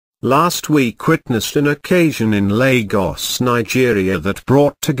last week witnessed an occasion in Lagos, Nigeria that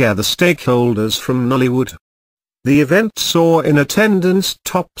brought together stakeholders from Nollywood. The event saw in attendance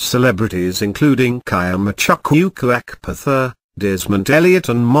top celebrities including Chioma Chukwuka-Akpotha, Desmond, Elliot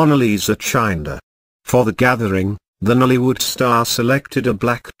and Monalisa Chinda. For the gathering, the Nollywood star selected a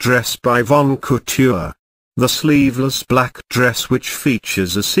black dress by Vonne Couture. The sleeveless black dress, which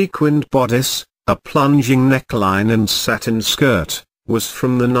features a sequined bodice, a plunging neckline and satin skirt, was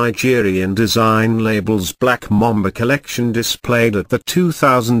from the Nigerian design label's Black Mamba collection displayed at the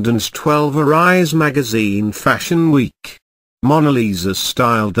 2012 Arise magazine Fashion Week. Monalisa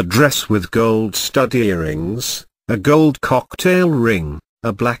styled the dress with gold stud earrings, a gold cocktail ring,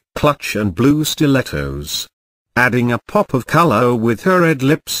 a black clutch and blue stilettos. Adding a pop of color with her red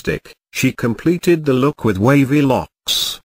lipstick, she completed the look with wavy locks.